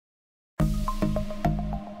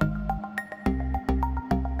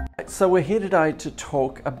So we're here today to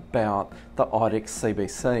talk about the IDEXX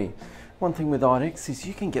CBC. One thing with IDEXX is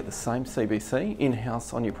you can get the same CBC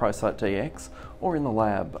in-house on your ProCyte DX or in the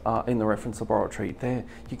lab, in the reference laboratory. There,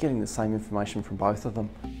 you're getting the same information from both of them.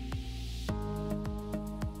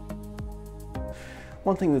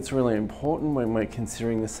 One thing that's really important when we're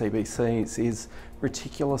considering the CBCs is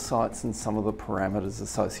reticulocytes and some of the parameters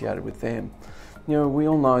associated with them. You know, we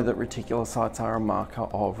all know that reticulocytes are a marker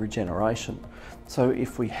of regeneration. So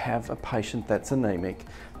if we have a patient that's anemic,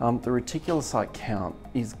 the reticulocyte count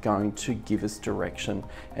is going to give us direction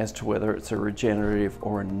as to whether it's a regenerative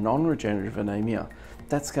or a non-regenerative anemia.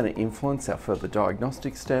 That's going to influence our further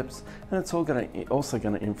diagnostic steps, and it's also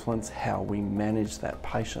going to influence how we manage that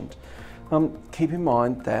patient. Keep in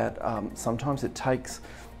mind that sometimes it takes,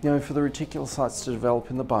 for the reticulocytes to develop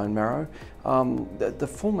in the bone marrow, the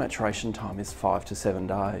full maturation time is 5 to 7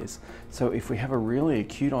 days. So if we have a really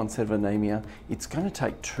acute onset of anemia, it's going to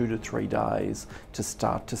take 2 to 3 days to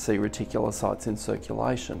start to see reticulocytes in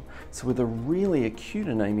circulation. So with a really acute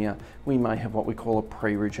anemia, we may have what we call a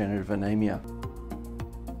pre-regenerative anemia.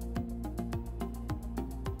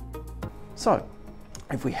 So,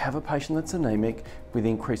 if we have a patient that's anemic with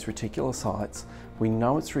increased reticulocytes, we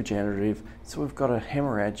know it's regenerative, so we've got a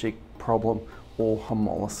hemorrhagic problem or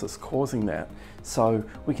hemolysis causing that. So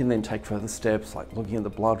we can then take further steps like looking at the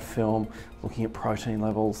blood film, looking at protein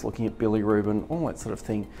levels, looking at bilirubin, all that sort of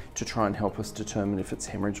thing to try and help us determine if it's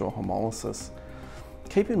hemorrhage or hemolysis.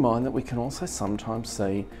 Keep in mind that we can also sometimes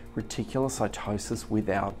see reticulocytosis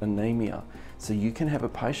without anemia. So you can have a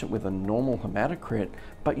patient with a normal hematocrit,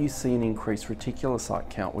 but you see an increased reticulocyte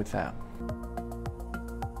count with that.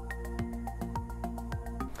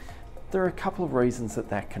 There are a couple of reasons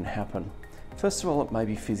that can happen. First of all, it may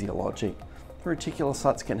be physiologic.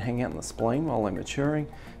 Reticulocytes can hang out in the spleen while they're maturing,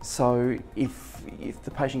 so if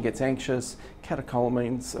the patient gets anxious,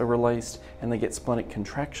 catecholamines are released and they get splenic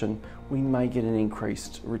contraction, we may get an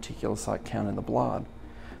increased reticulocyte count in the blood.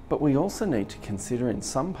 But we also need to consider in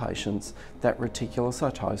some patients that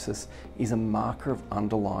reticulocytosis is a marker of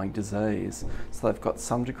underlying disease. So they've got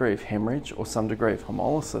some degree of hemorrhage or some degree of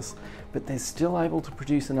hemolysis, but they're still able to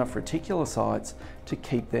produce enough reticulocytes to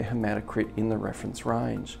keep their hematocrit in the reference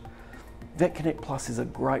range. VetConnect Plus is a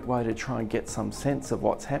great way to try and get some sense of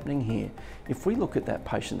what's happening here. If we look at that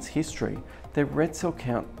patient's history, their red cell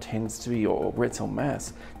count tends to be, or red cell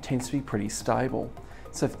mass, tends to be pretty stable.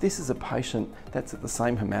 So if this is a patient that's at the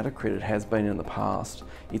same hematocrit it has been in the past,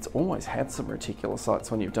 it's always had some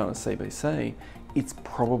reticulocytes when you've done a CBC, it's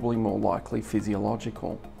probably more likely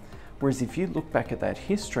physiological. Whereas if you look back at that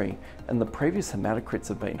history and the previous hematocrits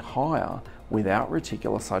have been higher without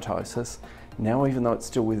reticulocytosis, now even though it's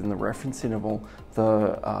still within the reference interval,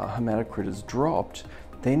 the hematocrit has dropped,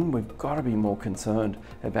 then we've got to be more concerned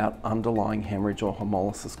about underlying hemorrhage or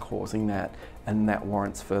hemolysis causing that, and that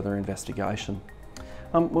warrants further investigation.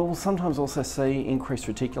 We'll sometimes also see increased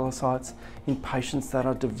reticulocytes in patients that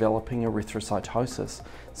are developing erythrocytosis.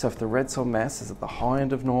 So if the red cell mass is at the high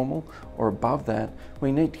end of normal or above that,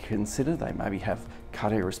 we need to consider they maybe have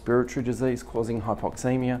cardiorespiratory disease causing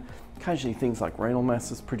hypoxemia, occasionally things like renal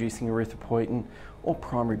masses producing erythropoietin, or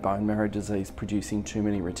primary bone marrow disease producing too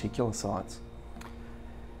many reticulocytes.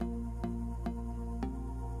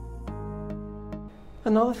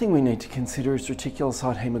 Another thing we need to consider is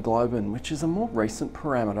reticulocyte hemoglobin, which is a more recent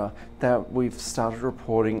parameter that we've started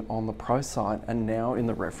reporting on the ProCyte and now in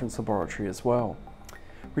the reference laboratory as well.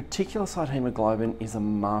 Reticulocyte hemoglobin is a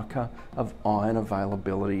marker of iron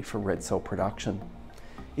availability for red cell production.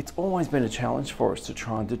 It's always been a challenge for us to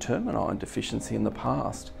try and determine iron deficiency in the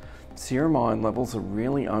past. Serum iron levels are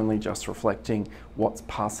really only just reflecting what's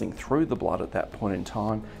passing through the blood at that point in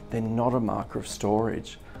time. They're not a marker of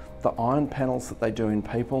storage. The iron panels that they do in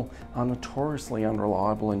people are notoriously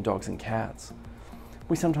unreliable in dogs and cats.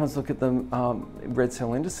 We sometimes look at the red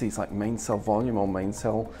cell indices like mean cell volume or mean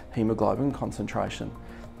cell hemoglobin concentration.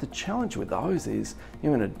 The challenge with those is,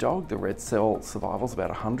 in a dog, the red cell survival is about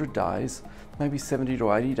 100 days, maybe 70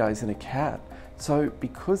 to 80 days in a cat. So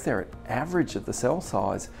because they're at average of the cell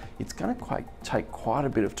size, it's going to take quite a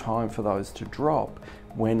bit of time for those to drop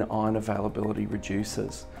when iron availability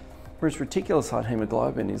reduces. Whereas reticulocyte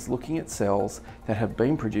hemoglobin is looking at cells that have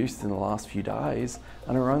been produced in the last few days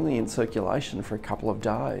and are only in circulation for a couple of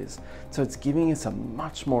days. So it's giving us a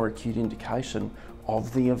much more acute indication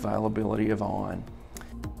of the availability of iron.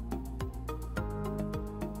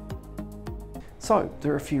 So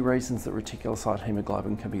there are a few reasons that reticulocyte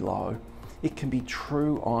hemoglobin can be low. It can be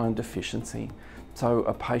true iron deficiency. So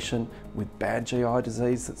a patient with bad GI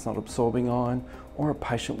disease that's not absorbing iron, or a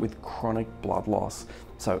patient with chronic blood loss,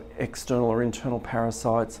 so external or internal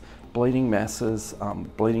parasites, bleeding masses,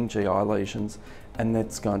 bleeding GI lesions, and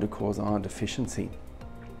that's going to cause iron deficiency.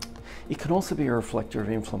 It can also be a reflector of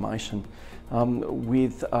inflammation.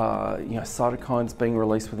 With cytokines being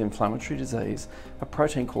released with inflammatory disease, a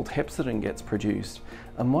protein called hepcidin gets produced,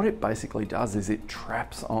 and what it basically does is it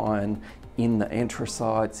traps iron in the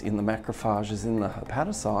enterocytes, in the macrophages, in the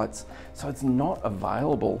hepatocytes, so it's not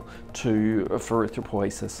available for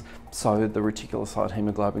erythropoiesis, so the reticulocyte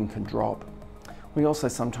hemoglobin can drop. We also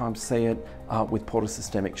sometimes see it with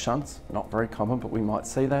portosystemic shunts, not very common, but we might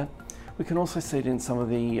see that. We can also see it in some of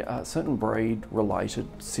the certain breed-related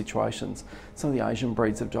situations. Some of the Asian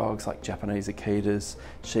breeds of dogs, like Japanese Akitas,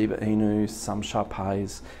 Shiba Inus, some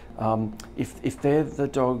Shar-Peis. If they're the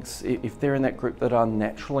dogs, if they're in that group that are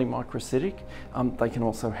naturally microcytic, they can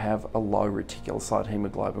also have a low reticulocyte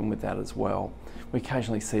hemoglobin with that as well. We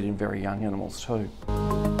occasionally see it in very young animals too.